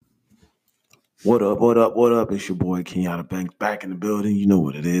What up? What up? What up? It's your boy Kenyatta Banks back in the building. You know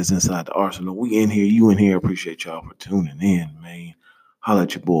what it is inside the Arsenal. We in here. You in here. Appreciate y'all for tuning in, man. Holla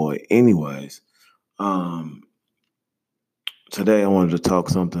at your boy. Anyways, um, today I wanted to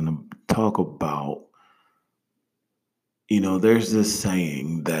talk about. There's this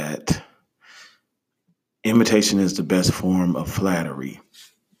saying that imitation is the best form of flattery,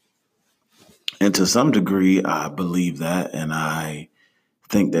 and to some degree, I believe that, and I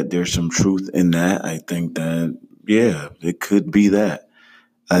think that there's some truth in that. I think that yeah, it could be that.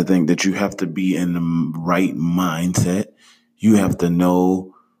 I think that you have to be in the right mindset. You have to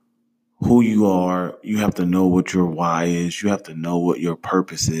know who you are. You have to know what your why is. You have to know what your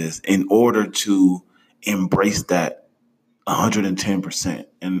purpose is in order to embrace that 110%.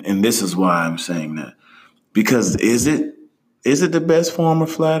 And this is why I'm saying that. Because is it the best form of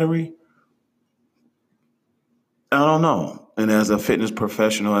flattery? I don't know. And as a fitness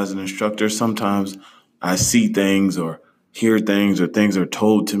professional, as an instructor, sometimes I see things or hear things or things are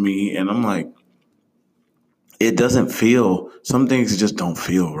told to me and I'm like, it doesn't feel, some things just don't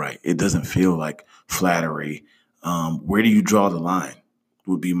feel right. It doesn't feel like flattery. Where do you draw the line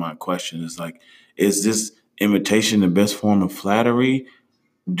would be my question. It's like, is this imitation the best form of flattery?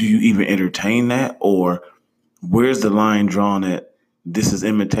 Do you even entertain that? Or where's the line drawn at this is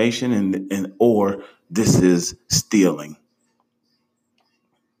imitation and or this is stealing?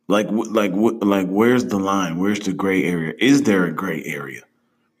 Like where's the line? Where's the gray area? Is there a gray area?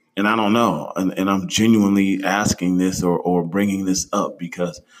 And I don't know. And I'm genuinely asking this or bringing this up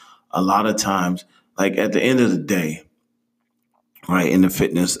because a lot of times, like at the end of the day, right, in the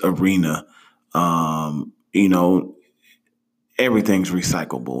fitness arena, you know, everything's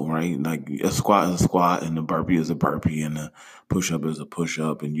recyclable, right? Like a squat is a squat and a burpee is a burpee and a push up is a push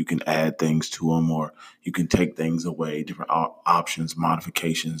up. And you can add things to them or you can take things away, different options,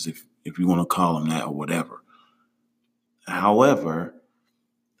 modifications, if you want to call them that or whatever. However,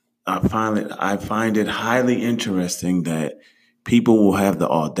 I find it highly interesting that people will have the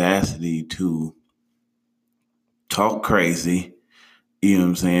audacity to talk crazy, you know what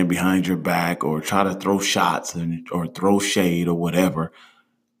I'm saying, behind your back or try to throw shots or throw shade or whatever,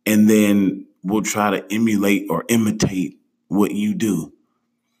 and then will try to emulate or imitate what you do.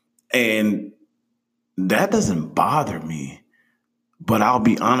 And that doesn't bother me. But I'll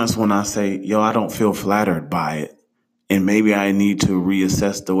be honest when I say, yo, I don't feel flattered by it. And maybe I need to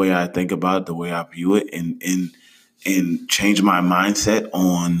reassess the way I think about it, the way I view it, and change my mindset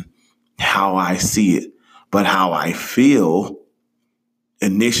on how I see it. But how I feel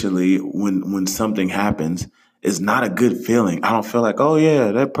initially when something happens is not a good feeling. I don't feel like, oh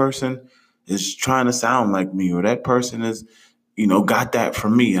yeah, that person is trying to sound like me, or that person is, got that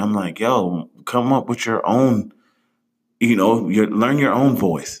from me. I'm like, yo, come up with your own, learn your own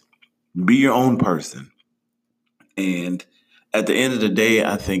voice, be your own person. And at the end of the day,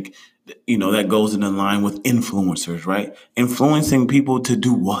 I think, that goes in line with influencers, right? Influencing people to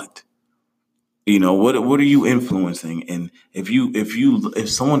do what? What are you influencing? And if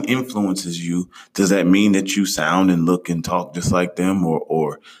someone influences you, does that mean that you sound and look and talk just like them,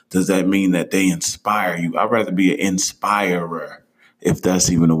 or does that mean that they inspire you? I'd rather be an inspirer, if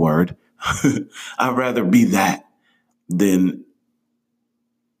that's even a word. I'd rather be that than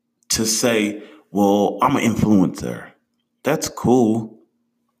to say, well, I'm an influencer. That's cool,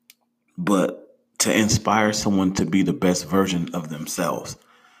 but to inspire someone to be the best version of themselves,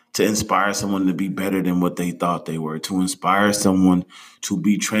 to inspire someone to be better than what they thought they were, to inspire someone to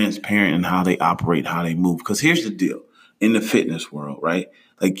be transparent in how they operate, how they move. Because here's the deal in the fitness world, right?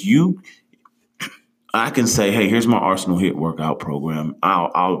 Like I can say, hey, here's my Arsenal Hit workout program.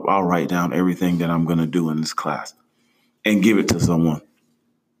 I'll write down everything that I'm going to do in this class and give it to someone.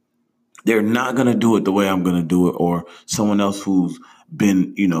 They're not going to do it the way I'm going to do it, or someone else who's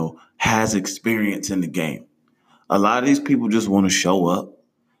been, has experience in the game. A lot of these people just want to show up,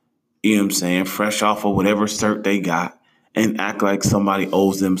 you know what I'm saying, fresh off of whatever cert they got and act like somebody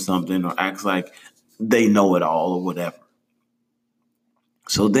owes them something or acts like they know it all or whatever.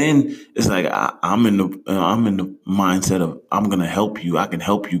 So then it's like I'm in the mindset of I'm gonna help you. I can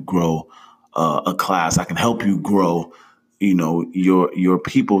help you grow a class. I can help you grow, your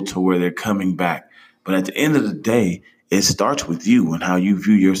people to where they're coming back. But at the end of the day, it starts with you and how you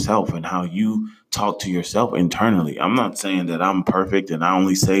view yourself and how you talk to yourself internally. I'm not saying that I'm perfect and I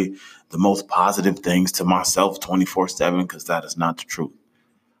only say the most positive things to myself 24/7 because that is not the truth.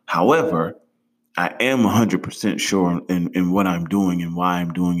 However, I am 100% sure in what I'm doing and why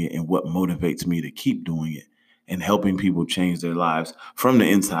I'm doing it and what motivates me to keep doing it and helping people change their lives from the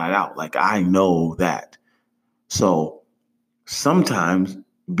inside out. Like I know that. So sometimes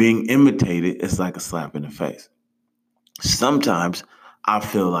being imitated is like a slap in the face. Sometimes I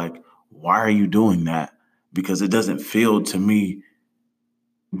feel like, why are you doing that? Because it doesn't feel to me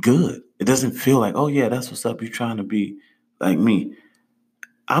good. It doesn't feel like, oh yeah, that's what's up. You're trying to be like me.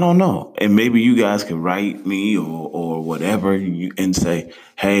 I don't know. And maybe you guys could write me or whatever and say,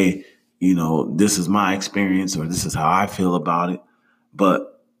 hey, this is my experience or this is how I feel about it.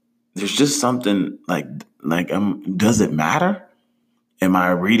 But there's just something does it matter? Am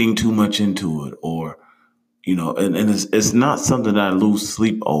I reading too much into it? Or, and it's not something that I lose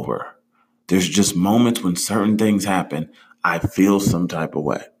sleep over. There's just moments when certain things happen, I feel some type of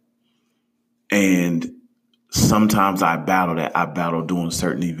way. And sometimes I battle that. I battle doing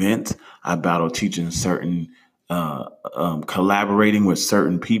certain events. I battle teaching certain, collaborating with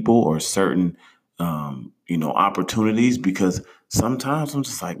certain people or certain, opportunities, because sometimes I'm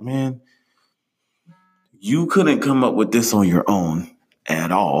just like, man, you couldn't come up with this on your own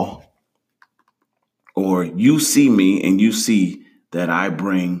at all. Or you see me and you see that I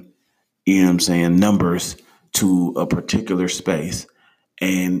bring, numbers to a particular space.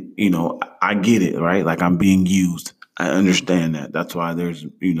 And, I get it, right? Like I'm being used. I understand that. That's why there's,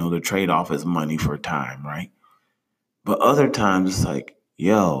 the trade off is money for time, right? But other times it's like,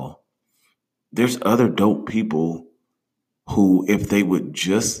 yo, there's other dope people who, if they would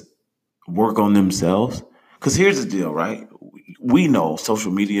just work on themselves, because here's the deal, right? We know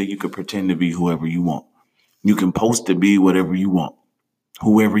social media, you could pretend to be whoever you want. You can post to be whatever you want,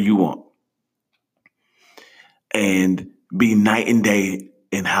 whoever you want, and be night and day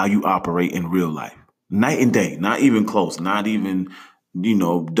in how you operate in real life. Night and day, not even close, not even,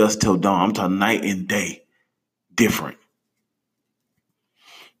 dusk till dawn. I'm talking night and day, different.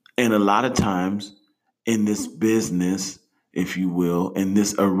 And a lot of times in this business, if you will, in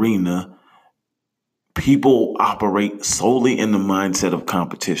this arena, people operate solely in the mindset of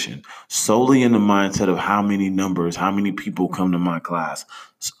competition, solely in the mindset of how many numbers, how many people come to my class.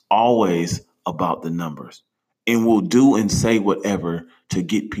 It's always about the numbers, and will do and say whatever to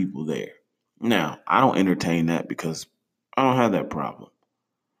get people there. Now, I don't entertain that because I don't have that problem.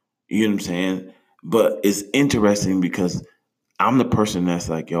 You know what I'm saying? But it's interesting because I'm the person that's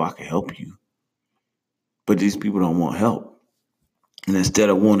like, yo, I can help you. But these people don't want help. And instead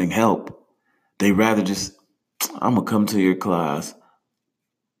of wanting help, they rather just, I'm going to come to your class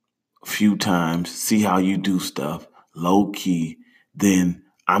a few times, see how you do stuff, low key. Then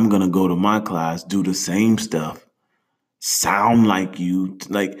I'm going to go to my class, do the same stuff, sound like you.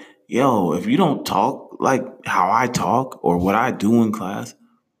 Like, yo, if you don't talk like how I talk or what I do in class,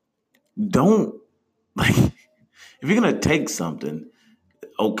 don't, like, if you're going to take something,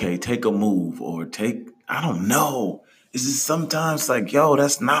 okay, take a move or I don't know. It's just sometimes like, yo,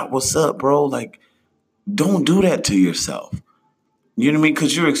 that's not what's up, bro. Like, don't do that to yourself. You know what I mean?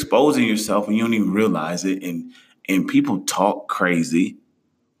 Because you're exposing yourself and you don't even realize it. And people talk crazy.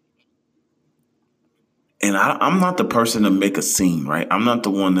 And I'm not the person to make a scene, right? I'm not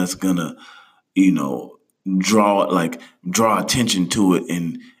the one that's gonna, you know, draw attention to it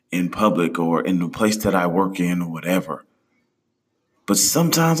in public or in the place that I work in or whatever. But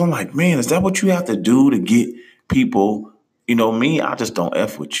sometimes I'm like, man, is that what you have to do to get people? Me, I just don't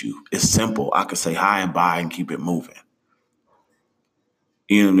F with you. It's simple. I could say hi and bye and keep it moving.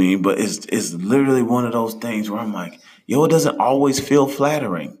 You know what I mean? But it's literally one of those things where I'm like, yo, it doesn't always feel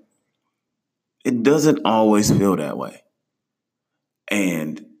flattering. It doesn't always feel that way.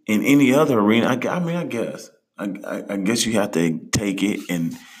 And in any other arena, I guess. I guess you have to take it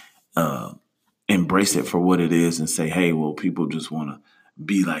and uh, embrace it for what it is and say, hey, well, people just want to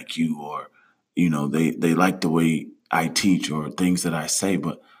be like you, or, they like the way I teach or things that I say.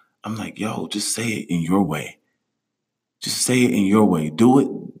 But I'm like, yo, just say it in your way. Just say it in your way. Do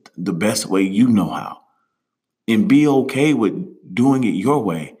it the best way you know how. And be okay with doing it your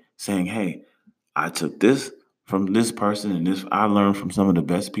way, saying, hey, I took this from this person and this I learned from some of the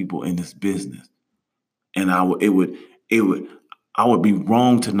best people in this business. And it would I would be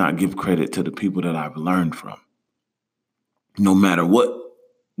wrong to not give credit to the people that I've learned from. No matter what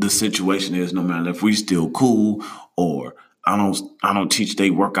the situation is, no matter if we still cool or I don't teach they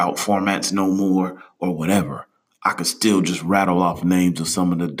workout formats no more or whatever. I could still just rattle off names of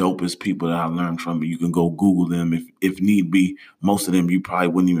some of the dopest people that I learned from. You can go Google them if need be. Most of them you probably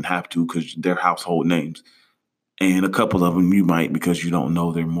wouldn't even have to because they're household names. And a couple of them you might because you don't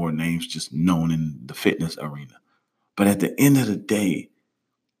know they're more names just known in the fitness arena. But at the end of the day,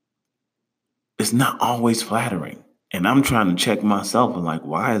 it's not always flattering. And I'm trying to check myself and like,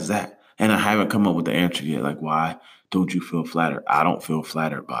 why is that? And I haven't come up with the answer yet. Like, why don't you feel flattered? I don't feel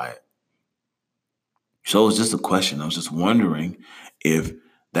flattered by it. So it's just a question. I was just wondering if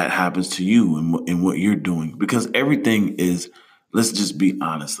that happens to you and what you're doing. Because everything is, let's just be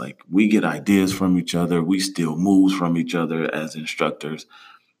honest, like we get ideas from each other. We steal moves from each other as instructors.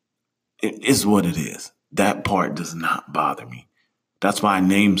 It is what it is. That part does not bother me. That's why I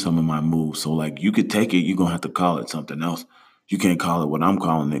named some of my moves. So like you could take it, you're going to have to call it something else. You can't call it what I'm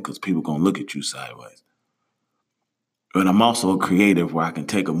calling it because people going to look at you sideways. But I'm also a creative where I can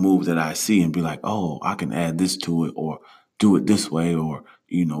take a move that I see and be like, oh, I can add this to it or do it this way or,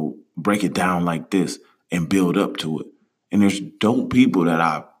 break it down like this and build up to it. And there's dope people that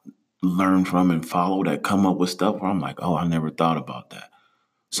I learn from and follow that come up with stuff where I'm like, oh, I never thought about that.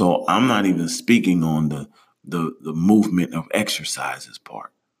 So I'm not even speaking on the movement of exercises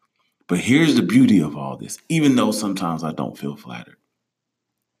part. But here's the beauty of all this, even though sometimes I don't feel flattered.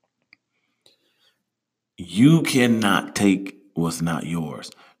 You cannot take what's not yours,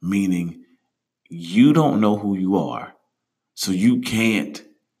 meaning you don't know who you are. So you can't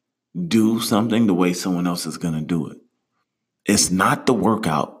do something the way someone else is going to do it. It's not the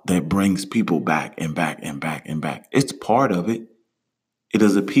workout that brings people back and back and back and back. It's part of it. It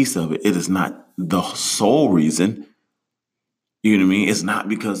is a piece of it. It is not the sole reason. You know what I mean? It's not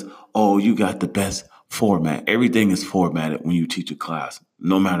because, oh, you got the best format. Everything is formatted when you teach a class,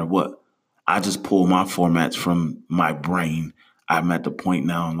 no matter what. I just pull my formats from my brain. I'm at the point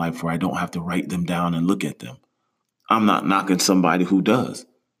now in life where I don't have to write them down and look at them. I'm not knocking somebody who does.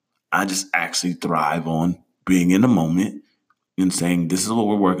 I just actually thrive on being in the moment and saying, this is what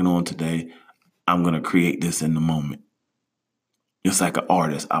we're working on today. I'm going to create this in the moment. It's like an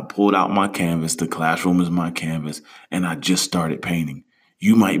artist. I pulled out my canvas. The classroom is my canvas, and I just started painting.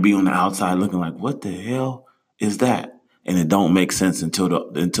 You might be on the outside looking like, what the hell is that? And it don't make sense until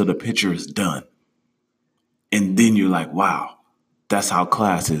the picture is done. And then you're like, wow, that's how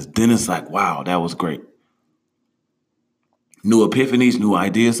class is. Then it's like, wow, that was great. New epiphanies, new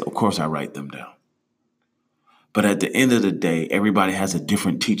ideas, of course I write them down. But at the end of the day, everybody has a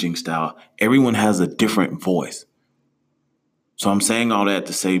different teaching style. Everyone has a different voice. So I'm saying all that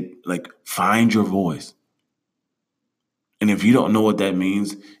to say, like, find your voice. And if you don't know what that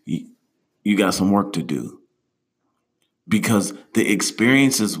means, you got some work to do. Because the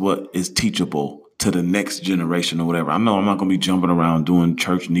experience is what is teachable to the next generation or whatever. I know I'm not going to be jumping around doing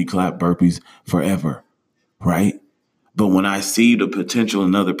church knee clap burpees forever, right? But when I see the potential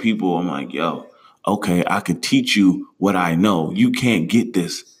in other people, I'm like, yo, okay, I could teach you what I know. You can't get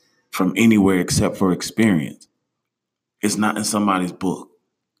this from anywhere except for experience. It's not in somebody's book.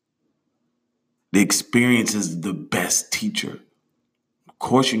 The experience is the best teacher. Of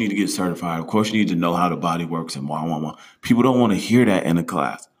course, you need to get certified. Of course, you need to know how the body works and why. People don't want to hear that in a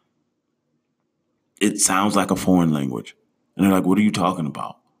class. It sounds like a foreign language. And they're like, what are you talking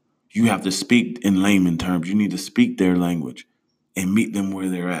about? You have to speak in layman terms. You need to speak their language and meet them where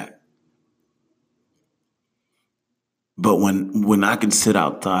they're at. But when I can sit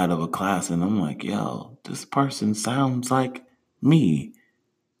outside of a class and I'm like, yo, this person sounds like me.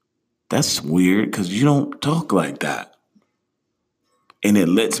 That's weird because you don't talk like that. And it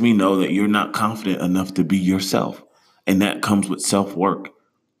lets me know that you're not confident enough to be yourself. And that comes with self-work.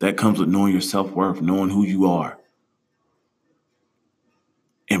 That comes with knowing your self-worth, knowing who you are.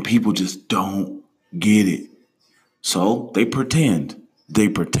 And people just don't get it. So they pretend. They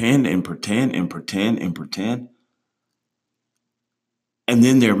pretend and pretend and pretend and pretend. And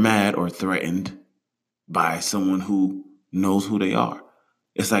then they're mad or threatened by someone who knows who they are.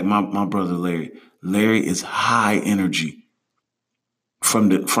 It's like my brother Larry. Larry is high energy. From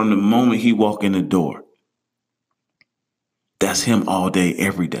the moment he walk in the door, that's him all day,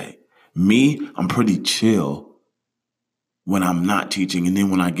 every day. Me, I'm pretty chill when I'm not teaching. And then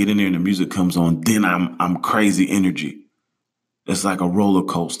when I get in there and the music comes on, then I'm crazy energy. It's like a roller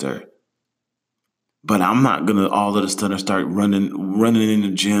coaster. But I'm not going to all of a sudden start running in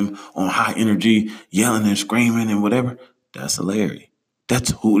the gym on high energy, yelling and screaming and whatever. That's Larry.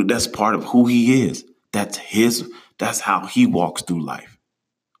 That's part of who he is. That's how he walks through life.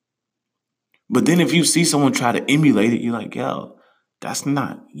 But then if you see someone try to emulate it, you're like, yo, that's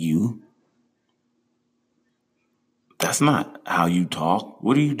not you. That's not how you talk.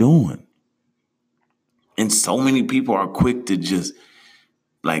 What are you doing? And so many people are quick to just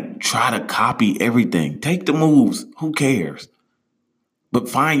like try to copy everything. Take the moves. Who cares? But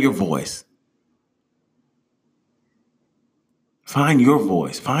find your voice. Find your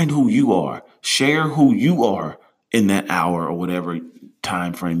voice. Find who you are. Share who you are in that hour or whatever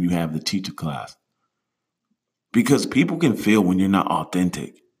time frame you have to teach a class. Because people can feel when you're not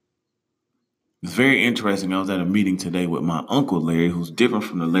authentic. It's very interesting. I was at a meeting today with my uncle Larry, who's different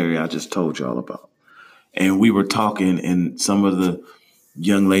from the Larry I just told y'all about. And we were talking, and some of the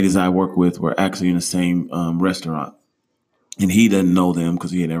young ladies I work with were actually in the same restaurant. And he doesn't know them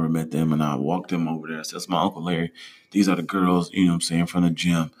because he had never met them. And I walked them over there. I said, "That's my Uncle Larry. These are the girls, you know what I'm saying, from the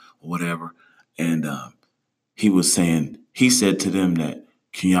gym or whatever." And he said to them that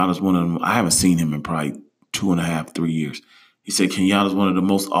Kenyatta's one of them. I haven't seen him in probably 2.5, 3 years. He said, "Kenyatta's one of the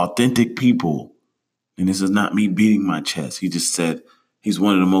most authentic people." And this is not me beating my chest. He just said he's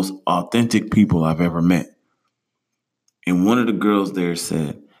one of the most authentic people I've ever met. And one of the girls there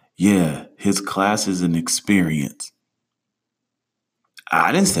said, "Yeah, his class is an experience."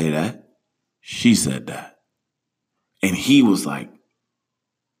 I didn't say that. She said that. And he was like,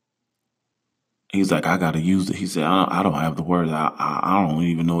 "I got to use it." He said, I don't have the words. I don't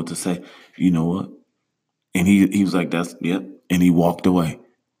even know what to say. You know what? And he was like, "That's, yep." And he walked away.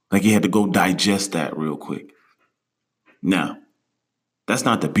 Like he had to go digest that real quick. Now, that's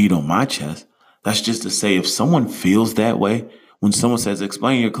not to beat on my chest. That's just to say if someone feels that way, when someone says,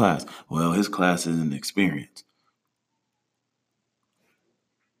 "Explain your class," well, his class is an experience.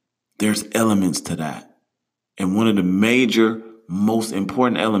 There's elements to that. And one of the major, most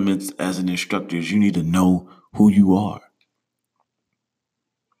important elements as an instructor is you need to know who you are.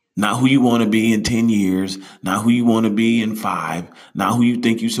 Not who you want to be in 10 years, not who you want to be in 5, not who you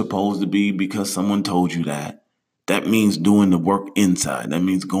think you're supposed to be because someone told you that. That means doing the work inside. That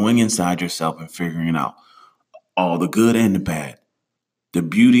means going inside yourself and figuring out all the good and the bad, the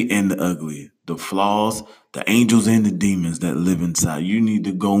beauty and the ugly, the flaws, the angels and the demons that live inside. You need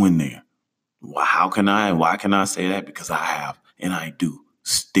to go in there. Why can I say that? Because I have, and I do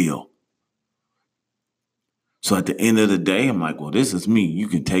still. So at the end of the day, I'm like, well, this is me. You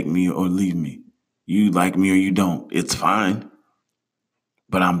can take me or leave me. You like me or you don't. It's fine.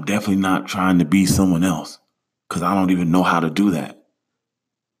 But I'm definitely not trying to be someone else because I don't even know how to do that.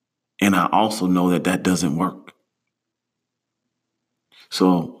 And I also know that that doesn't work.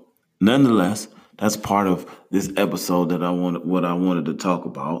 So nonetheless, that's part of this episode that what I wanted to talk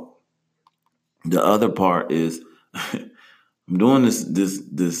about. The other part is I'm doing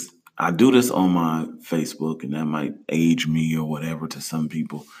this. I do this on my Facebook, and that might age me or whatever to some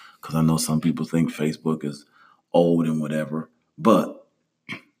people, because I know some people think Facebook is old and whatever. But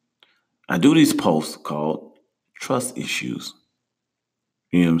I do these posts called trust issues.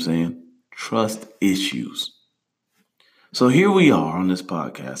 You know what I'm saying? Trust issues. So here we are on this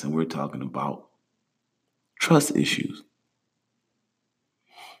podcast, and we're talking about trust issues.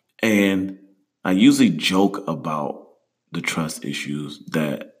 And I usually joke about the trust issues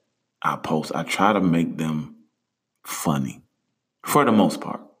that I post. I try to make them funny for the most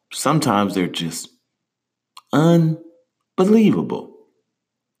part. Sometimes they're just unbelievable.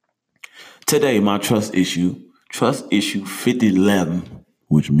 Today, my trust issue 5011,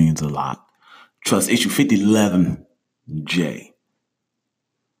 which means a lot. Trust issue 5011J.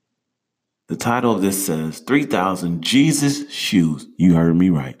 The title of this says 3,000 Jesus shoes. You heard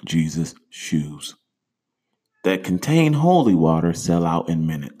me right. Jesus shoes that contain holy water sell out in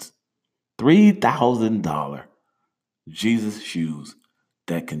minutes. $3,000 Jesus shoes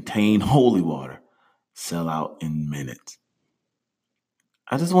that contain holy water sell out in minutes.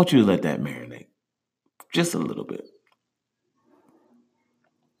 I just want you to let that marinate just a little bit.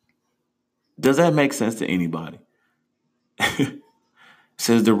 Does that make sense to anybody?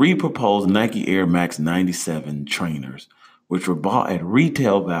 Says the reproposed Nike Air Max 97 trainers, which were bought at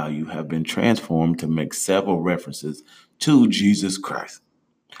retail value, have been transformed to make several references to Jesus Christ.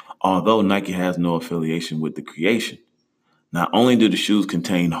 Although Nike has no affiliation with the creation, not only do the shoes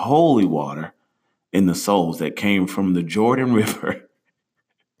contain holy water in the soles that came from the Jordan River,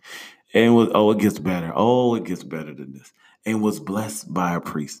 and it gets better. Oh, it gets better than this. And was blessed by a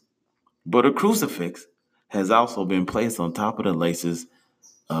priest. But a crucifix has also been placed on top of the laces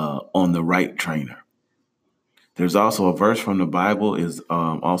on the right trainer. There's also a verse from the Bible is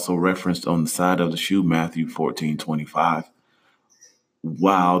also referenced on the side of the shoe, Matthew 14:25.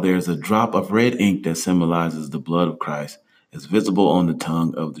 While there's a drop of red ink that symbolizes the blood of Christ, is visible on the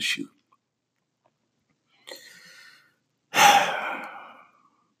tongue of the shoe.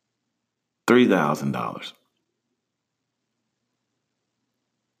 $3,000.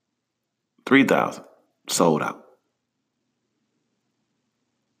 3,000 sold out.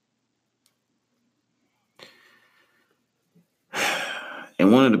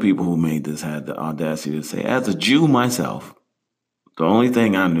 And one of the people who made this had the audacity to say, as a Jew myself, the only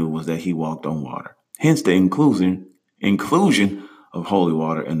thing I knew was that he walked on water. Hence the inclusion of holy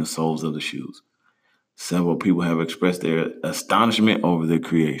water in the soles of the shoes. Several people have expressed their astonishment over the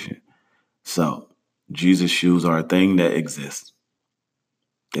creation. So, Jesus' shoes are a thing that exists.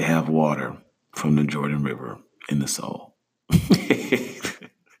 They have water from the Jordan River in the sole.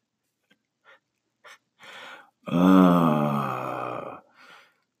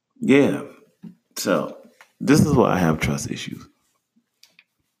 Yeah. So this is why I have trust issues.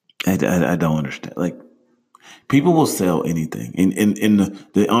 I don't understand. Like people will sell anything. In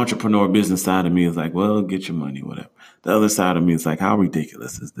the entrepreneur business side of me is like, well, get your money, whatever. The other side of me is like, how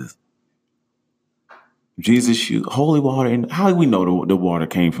ridiculous is this? Jesus shoot holy water, and how do we know the water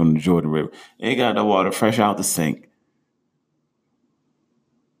came from the Jordan River? They got the water fresh out the sink.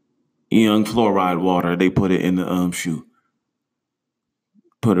 Young fluoride water. They put it in the shoe.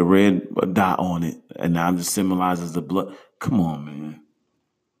 Put a red dot on it, and now this symbolizes the blood. Come on, man.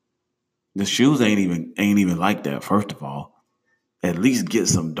 The shoes ain't even like that. First of all, at least get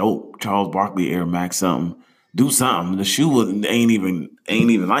some dope Charles Barkley Air Max something. Do something. The shoe ain't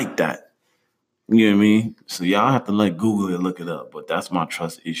even like that. You know what I mean? So y'all have to like Google it, look it up. But that's my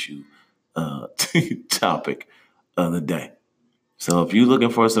trust issue topic of the day. So if you're looking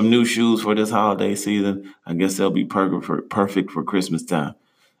for some new shoes for this holiday season, I guess they'll be perfect for Christmas time.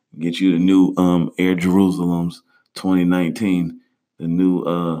 Get you the new Air Jerusalems 2019, the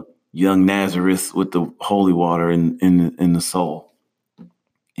new Young Nazareth with the holy water in the soul,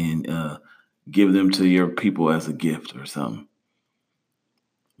 and give them to your people as a gift or something.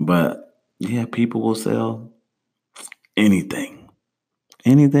 But yeah, people will sell anything,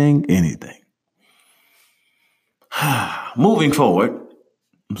 anything. Moving forward,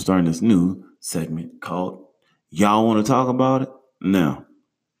 I'm starting this new segment called "Y'all Want to Talk About It." Now,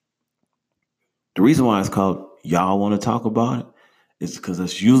 the reason why it's called "Y'all Want to Talk About It" is because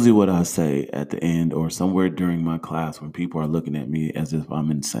that's usually what I say at the end or somewhere during my class when people are looking at me as if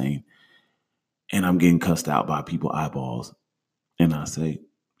I'm insane and I'm getting cussed out by people eyeballs. And I say,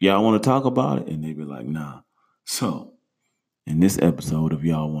 "Y'all want to talk about it?" And they be like, "Nah." So, in this episode of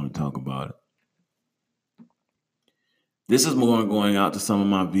Y'all Want to Talk About It, this is more going out to some of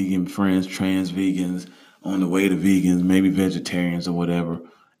my vegan friends, trans vegans, on the way to vegans, maybe vegetarians or whatever.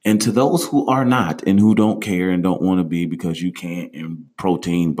 And to those who are not and who don't care and don't want to be because you can't and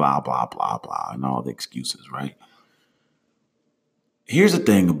protein, blah, blah, blah, blah, and all the excuses, right? Here's the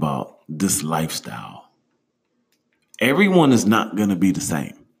thing about this lifestyle. Everyone is not going to be the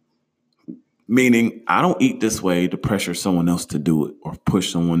same. Meaning, I don't eat this way to pressure someone else to do it or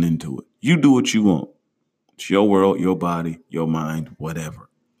push someone into it. You do what you want. It's your world, your body, your mind, whatever.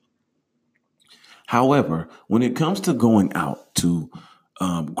 However, when it comes to going out to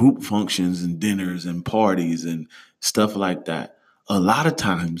group functions and dinners and parties and stuff like that, a lot of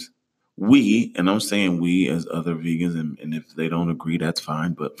times we, and I'm saying we as other vegans, and if they don't agree, that's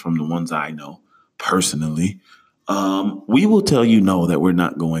fine. But from the ones I know personally, we will tell you no, that we're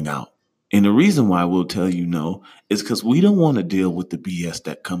not going out. And the reason why we'll tell you no is because we don't want to deal with the BS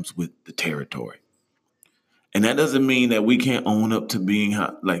that comes with the territory. And that doesn't mean that we can't own up to being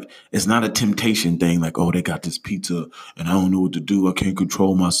hot. Like, it's not a temptation thing. Like, oh, they got this pizza and I don't know what to do. I can't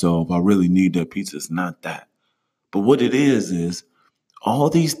control myself. I really need that pizza. It's not that. But what it is all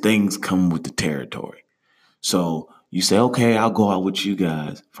these things come with the territory. So you say, okay, I'll go out with you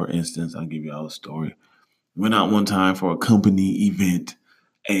guys. For instance, I'll give you all a story. Went out one time for a company event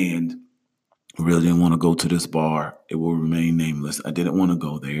and really didn't want to go to this bar. It will remain nameless. I didn't want to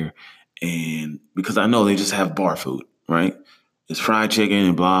go there. And because I know they just have bar food, right? It's fried chicken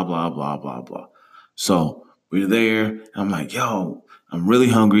and blah, blah, blah, blah, blah. So we're there. I'm like, yo, I'm really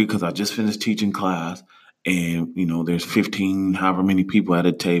hungry because I just finished teaching class. And, there's 15, however many people at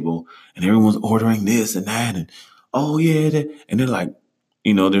a table, and everyone's ordering this and that. And, oh, yeah. And they're like,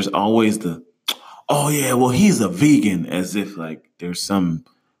 there's always oh, yeah, well, he's a vegan, as if like there's some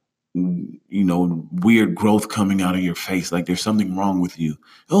weird growth coming out of your face. Like there's something wrong with you.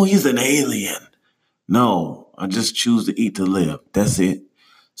 Oh, he's an alien. No, I just choose to eat to live. That's it.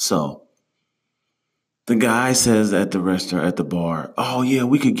 So the guy says at the restaurant, at the bar, oh yeah,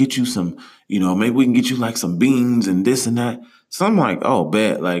 we could get you some, maybe we can get you like some beans and this and that. So I'm like, oh,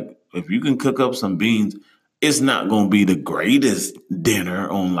 bet. Like if you can cook up some beans, it's not going to be the greatest dinner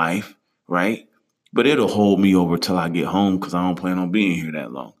on life, right? But it'll hold me over till I get home because I don't plan on being here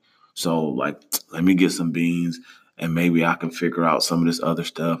that long. So like, let me get some beans and maybe I can figure out some of this other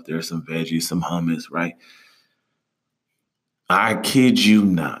stuff. There's some veggies, some hummus, right? I kid you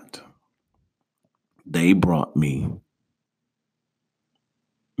not. They brought me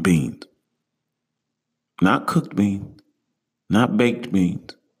beans, not cooked beans, not baked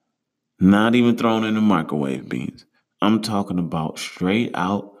beans, not even thrown in the microwave beans. I'm talking about straight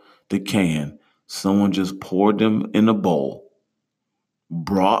out the can. Someone just poured them in a bowl,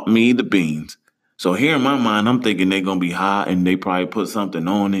 brought me the beans. So here in my mind, I'm thinking they're going to be hot and they probably put something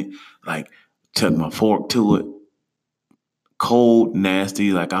on it, like took my fork to it. Cold,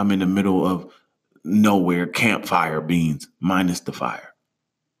 nasty, like I'm in the middle of nowhere campfire beans minus the fire.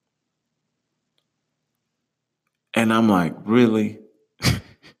 And I'm like, really?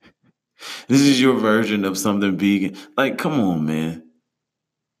 This is your version of something vegan? Like, come on, man.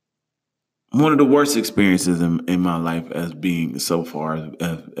 One of the worst experiences in my life as being so far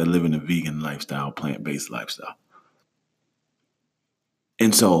as living a vegan lifestyle, plant-based lifestyle.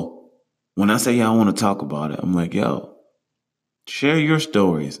 And so when I say, I want to talk about it, I'm like, yo, share your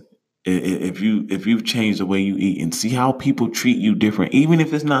stories. If you've changed the way you eat and see how people treat you different, even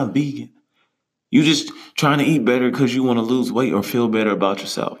if it's not vegan, you just trying to eat better because you want to lose weight or feel better about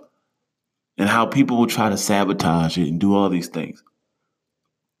yourself, and how people will try to sabotage it and do all these things.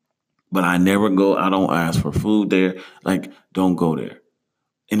 But I don't ask for food there. Like, don't go there.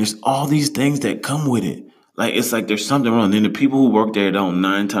 And there's all these things that come with it. Like, it's like there's something wrong. And the people who work there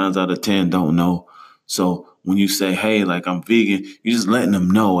 9 times out of 10 don't know. So when you say, hey, like, I'm vegan, you're just letting them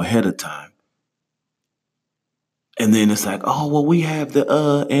know ahead of time. And then it's like, oh, well, we have the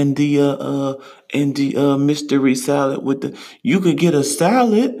mystery salad with the, you could get a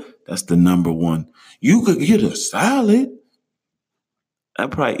salad. That's the number one. You could get a salad. I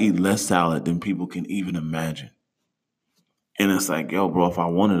probably eat less salad than people can even imagine. And it's like, yo, bro, if I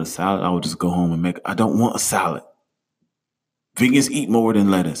wanted a salad, I would just go home and I don't want a salad. Vegans eat more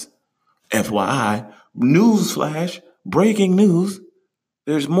than lettuce. FYI, newsflash, breaking news.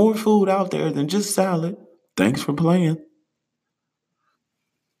 There's more food out there than just salad. Thanks for playing.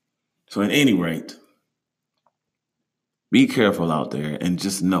 So at any rate, be careful out there and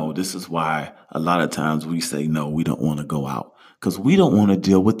just know this is why a lot of times we say, no, we don't want to go out, because we don't want to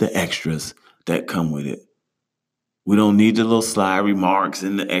deal with the extras that come with it. We don't need the little sly remarks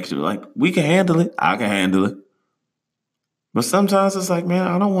and the extra. Like, we can handle it. I can handle it. But sometimes it's like, man,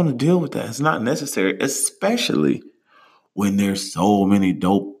 I don't want to deal with that. It's not necessary, especially when there's so many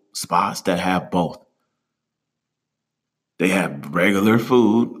dope spots that have both. They have regular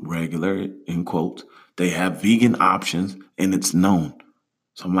food, regular in quotes. They have vegan options, and it's known.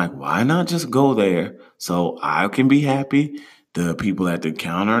 So I'm like, why not just go there so I can be happy? The people at the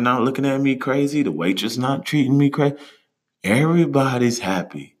counter are not looking at me crazy. The waitress not treating me crazy. Everybody's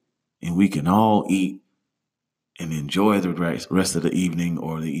happy, and we can all eat and enjoy the rest of the evening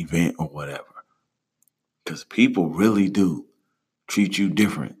or the event or whatever. Because people really do treat you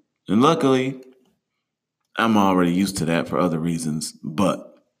different. And luckily, I'm already used to that for other reasons, but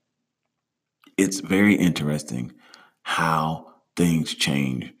it's very interesting how things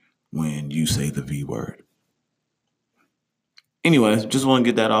change when you say the V word. Anyways, just want to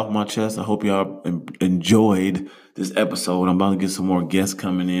get that off my chest. I hope y'all enjoyed this episode. I'm about to get some more guests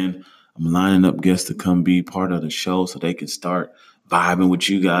coming in. I'm lining up guests to come be part of the show so they can start vibing with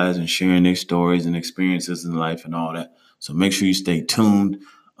you guys and sharing their stories and experiences in life and all that. So make sure you stay tuned.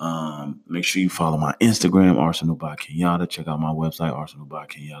 Make sure you follow my Instagram, Arsenal by Kenyatta. Check out my website,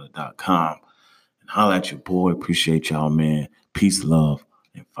 arsenalbykenyatta.com. And holla at your boy. Appreciate y'all, man. Peace, love,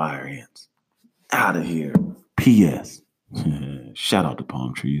 and fire ants. Out of here. P.S. Shout out to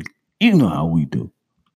palm trees. You know how we do.